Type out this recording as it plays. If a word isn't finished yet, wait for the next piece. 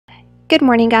Good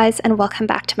morning guys, and welcome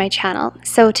back to my channel.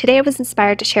 So today I was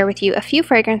inspired to share with you a few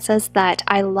fragrances that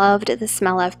I loved the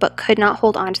smell of but could not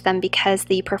hold on to them because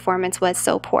the performance was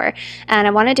so poor. And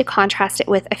I wanted to contrast it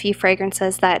with a few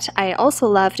fragrances that I also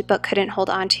loved but couldn't hold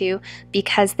on to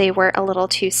because they were a little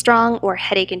too strong or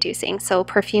headache inducing. So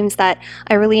perfumes that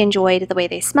I really enjoyed the way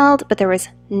they smelled, but there was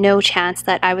no chance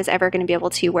that I was ever going to be able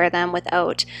to wear them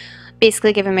without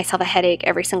basically giving myself a headache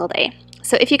every single day.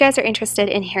 So if you guys are interested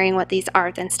in hearing what these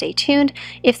are, then stay tuned.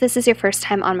 If this is your first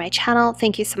time on my channel,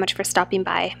 thank you so much for stopping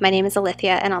by. My name is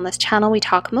Alithia, and on this channel we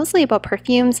talk mostly about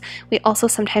perfumes. We also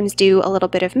sometimes do a little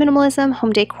bit of minimalism,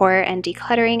 home decor, and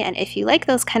decluttering, and if you like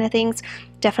those kind of things,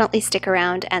 definitely stick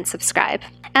around and subscribe.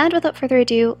 And without further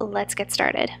ado, let's get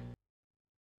started.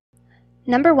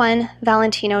 Number 1,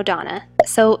 Valentino Donna.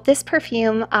 So this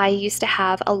perfume I used to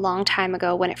have a long time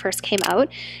ago when it first came out,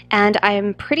 and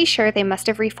I'm pretty sure they must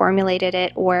have reformulated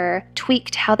it or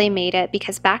tweaked how they made it,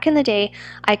 because back in the day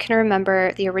I can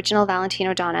remember the original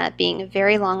Valentino Donna being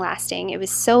very long lasting. It was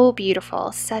so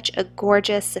beautiful, such a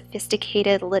gorgeous,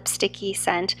 sophisticated, lipsticky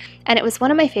scent, and it was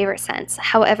one of my favorite scents.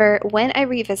 However, when I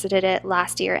revisited it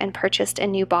last year and purchased a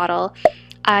new bottle,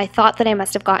 I thought that I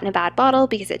must have gotten a bad bottle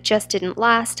because it just didn't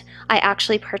last. I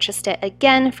actually purchased it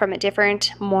again from a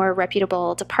different, more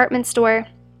reputable department store,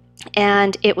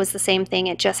 and it was the same thing.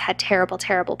 It just had terrible,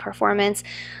 terrible performance.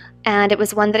 And it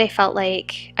was one that I felt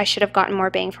like I should have gotten more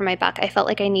bang for my buck. I felt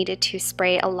like I needed to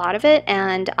spray a lot of it,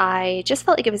 and I just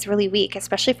felt like it was really weak,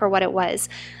 especially for what it was.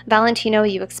 Valentino,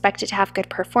 you expect it to have good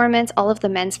performance. All of the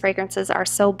men's fragrances are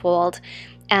so bold,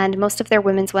 and most of their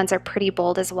women's ones are pretty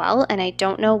bold as well. And I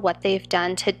don't know what they've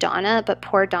done to Donna, but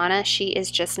poor Donna, she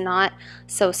is just not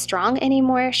so strong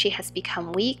anymore. She has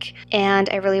become weak, and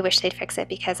I really wish they'd fix it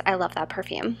because I love that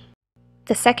perfume.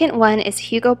 The second one is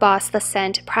Hugo Boss The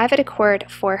Scent Private Accord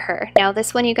For Her. Now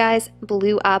this one, you guys,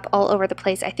 blew up all over the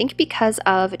place, I think because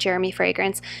of Jeremy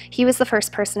Fragrance. He was the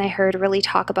first person I heard really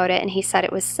talk about it, and he said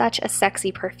it was such a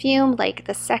sexy perfume, like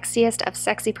the sexiest of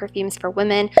sexy perfumes for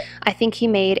women. I think he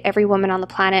made every woman on the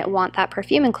planet want that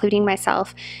perfume, including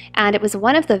myself. And it was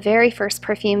one of the very first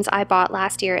perfumes I bought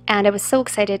last year, and I was so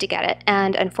excited to get it.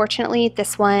 And unfortunately,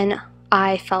 this one,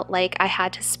 I felt like I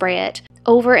had to spray it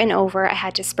over and over. I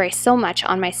had to spray so much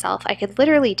on myself. I could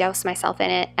literally douse myself in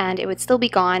it and it would still be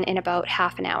gone in about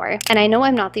half an hour. And I know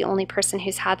I'm not the only person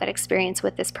who's had that experience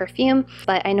with this perfume,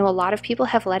 but I know a lot of people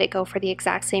have let it go for the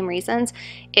exact same reasons.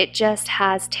 It just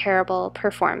has terrible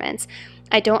performance.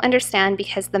 I don't understand,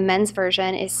 because the men's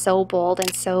version is so bold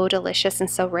and so delicious and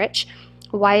so rich.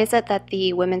 Why is it that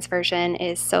the women's version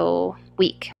is so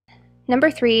weak?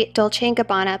 Number 3, Dolce &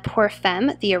 Gabbana Pour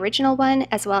Femme, the original one,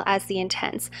 as well as the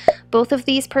Intense. Both of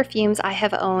these perfumes I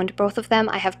have owned. Both of them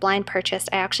I have blind purchased.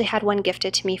 I actually had one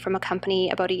gifted to me from a company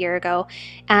about a year ago,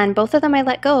 and both of them I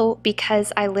let go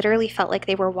because I literally felt like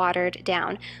they were watered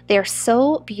down. They are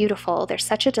so beautiful. They're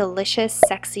such a delicious,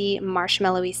 sexy,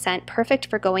 marshmallowy scent, perfect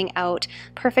for going out,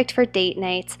 perfect for date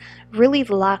nights, really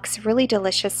luxe, really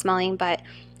delicious smelling, but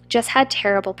just had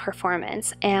terrible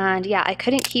performance. And yeah, I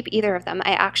couldn't keep either of them.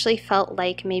 I actually felt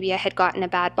like maybe I had gotten a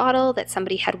bad bottle, that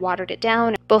somebody had watered it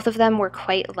down. Both of them were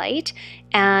quite light,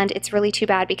 and it's really too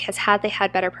bad because had they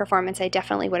had better performance, I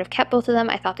definitely would have kept both of them.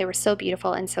 I thought they were so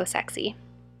beautiful and so sexy.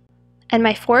 And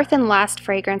my fourth and last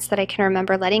fragrance that I can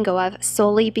remember letting go of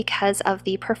solely because of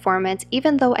the performance,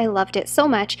 even though I loved it so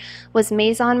much, was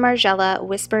Maison Margiela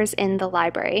Whispers in the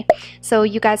Library. So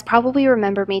you guys probably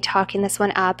remember me talking this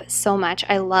one up so much.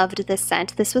 I loved this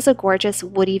scent. This was a gorgeous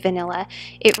woody vanilla.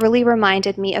 It really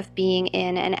reminded me of being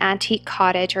in an antique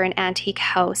cottage or an antique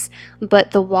house,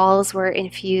 but the walls were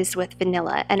infused with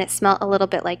vanilla, and it smelled a little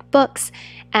bit like books,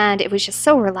 and it was just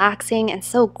so relaxing and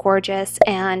so gorgeous,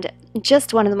 and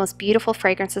just one of the most beautiful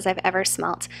fragrances I've ever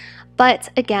smelt. But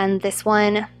again, this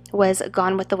one was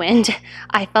gone with the wind.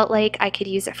 I felt like I could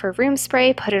use it for room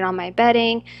spray, put it on my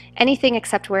bedding, anything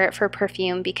except wear it for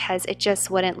perfume, because it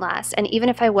just wouldn't last. And even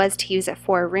if I was to use it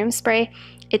for room spray,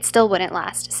 it still wouldn't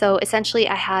last. So essentially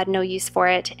I had no use for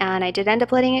it, and I did end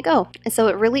up letting it go. And so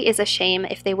it really is a shame.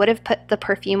 If they would have put the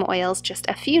perfume oils just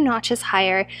a few notches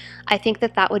higher, I think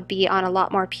that that would be on a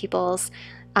lot more people's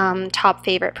top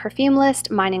favorite perfume list,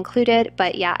 mine included.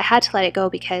 But yeah, I had to let it go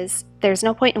because there's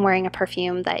no point in wearing a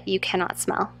perfume that you cannot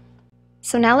smell.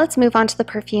 So now let's move on to the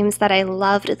perfumes that I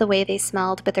loved the way they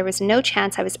smelled, but there was no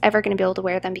chance I was ever going to be able to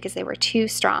wear them because they were too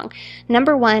strong.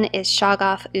 Number one is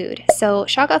Shoggoth Oud. So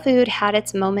Shoggoth Oud had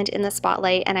its moment in the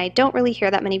spotlight, and I don't really hear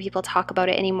that many people talk about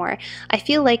it anymore. I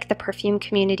feel like the perfume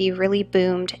community really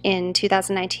boomed in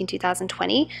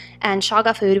 2019-2020, and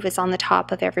Shoggoth Oud was on the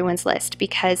top of everyone's list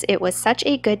because it was such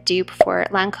a good dupe for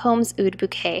Lancome's Oud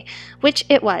Bouquet, which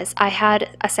it was. I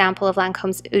had a sample of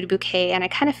Lancome's Oud Bouquet, and I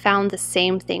kind of found the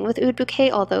same thing with Oud Bouquet,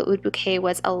 although Oud Bouquet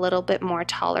was a little bit more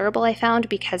tolerable, I found,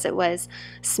 because it was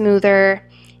smoother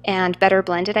and better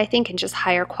blended, I think, and just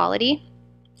higher quality.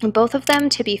 Both of them,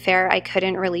 to be fair, I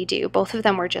couldn't really do. Both of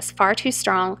them were just far too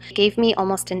strong, gave me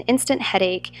almost an instant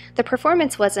headache. The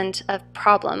performance wasn't a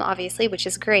problem, obviously, which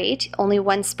is great. Only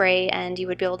one spray and you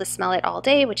would be able to smell it all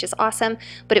day, which is awesome,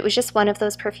 but it was just one of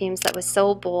those perfumes that was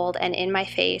so bold and in my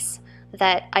face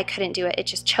that I couldn't do it. It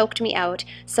just choked me out.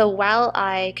 So while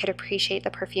I could appreciate the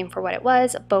perfume for what it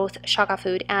was, both Shoggoth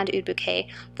Oud and Oud Bouquet,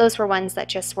 those were ones that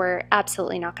just were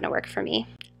absolutely not going to work for me.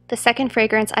 The second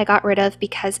fragrance I got rid of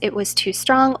because it was too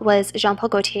strong was Jean Paul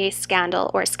Gaultier's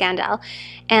Scandal,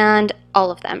 and all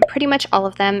of them, pretty much all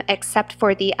of them, except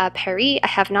for the Paris. I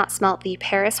have not smelt the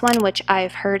Paris one, which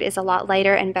I've heard is a lot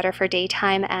lighter and better for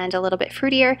daytime and a little bit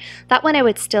fruitier. That one I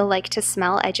would still like to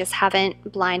smell. I just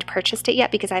haven't blind purchased it yet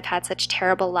because I've had such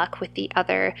terrible luck with the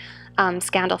other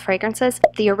Scandal fragrances.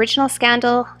 The original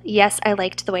Scandal, yes, I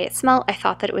liked the way it smelled. I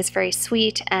thought that it was very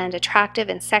sweet and attractive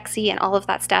and sexy and all of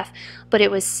that stuff, but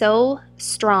it was so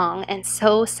strong and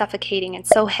so suffocating and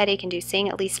so headache inducing,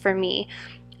 at least for me.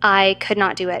 I could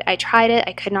not do it. I tried it.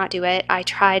 I could not do it. I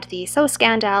tried the So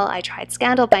Scandal. I tried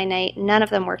Scandal by Night. None of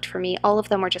them worked for me. All of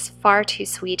them were just far too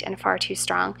sweet and far too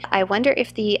strong. I wonder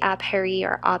if the Paris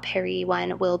or Paris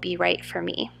one will be right for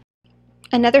me.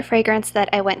 Another fragrance that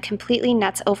I went completely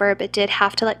nuts over but did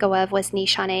have to let go of was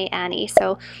Nichane Annie.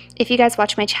 So if you guys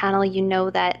watch my channel, you know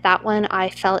that that one I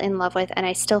fell in love with, and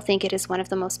I still think it is one of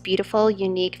the most beautiful,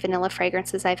 unique vanilla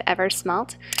fragrances I've ever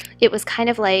smelt. It was kind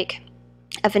of like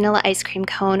a vanilla ice cream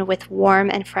cone with warm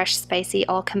and fresh spicy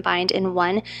all combined in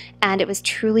one, and it was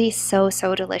truly so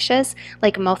delicious,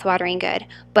 like mouth-watering good.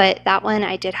 But that one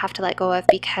I did have to let go of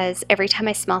because every time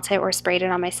I smelt it or sprayed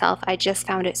it on myself, I just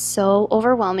found it so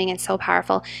overwhelming and so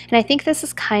powerful. And I think this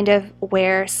is kind of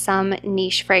where some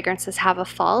niche fragrances have a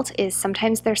fault, is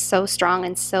sometimes they're so strong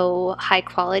and so high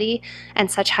quality and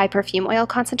such high perfume oil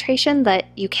concentration that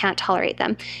you can't tolerate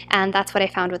them, and that's what I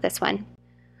found with this one.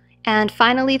 And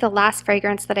finally, the last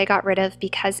fragrance that I got rid of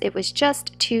because it was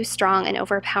just too strong and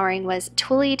overpowering was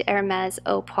Tuiled Hermès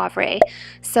Eau Poivrée.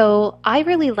 So I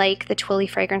really like the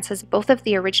Tuiled fragrances, both of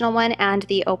the original one and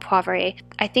the Eau Poivrée.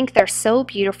 I think they're so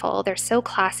beautiful, they're so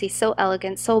classy, so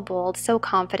elegant, so bold, so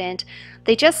confident.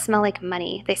 They just smell like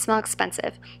money. They smell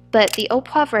expensive. But the Eau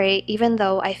Poivrée, even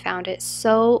though I found it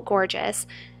so gorgeous,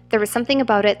 there was something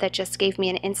about it that just gave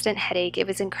me an instant headache. It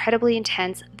was incredibly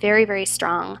intense, very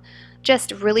strong.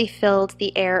 Just really filled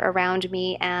the air around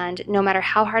me, and no matter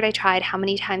how hard I tried, how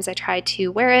many times I tried to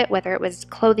wear it, whether it was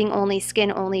clothing only,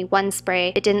 skin only, one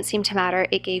spray, it didn't seem to matter.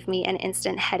 It gave me an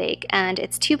instant headache, and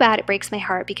it's too bad. It breaks my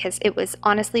heart because it was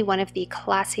honestly one of the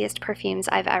classiest perfumes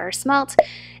I've ever smelt,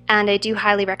 and I do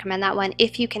highly recommend that one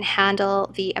if you can handle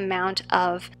the amount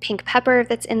of pink pepper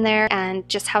that's in there and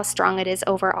just how strong it is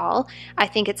overall. I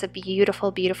think it's a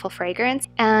beautiful fragrance,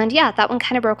 and yeah, that one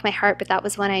kind of broke my heart, but that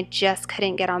was one I just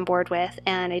couldn't get on board with,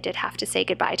 and I did have to say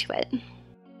goodbye to it.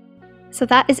 So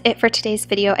that is it for today's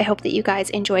video. I hope that you guys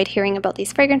enjoyed hearing about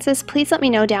these fragrances. Please let me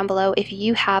know down below if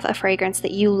you have a fragrance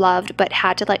that you loved but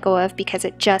had to let go of because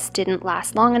it just didn't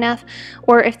last long enough,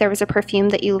 or if there was a perfume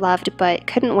that you loved but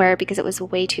couldn't wear because it was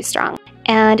way too strong.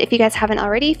 And if you guys haven't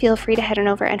already, feel free to head on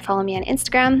over and follow me on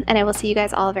Instagram, and I will see you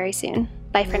guys all very soon.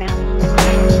 Bye for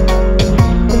now.